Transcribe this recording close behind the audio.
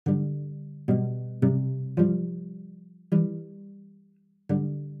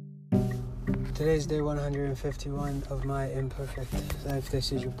Today's day 151 of my imperfect life.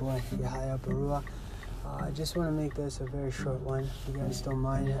 This is your boy, Yahya Barua. I just want to make this a very short one. If you guys don't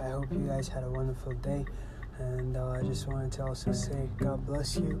mind, I hope you guys had a wonderful day. And I just wanted to also say, God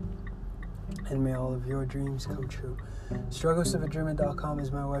bless you. And may all of your dreams come true. strugglesofadreamer.com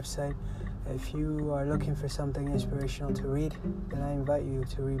is my website. If you are looking for something inspirational to read, then I invite you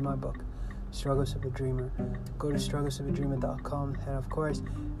to read my book, Struggles of a Dreamer. Go to strugglesofadreamer.com, and of course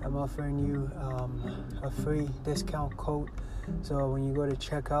I'm offering you a free discount code. So when you go to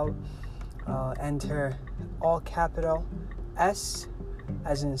checkout, enter all capital S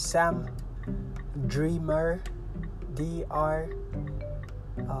as in Sam, Dreamer, DREAMER,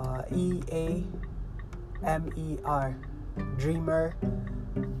 Dreamer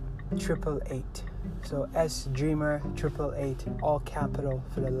 888. So S Dreamer 888, all capital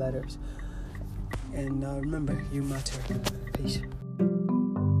for the letters. And remember, you matter. Peace.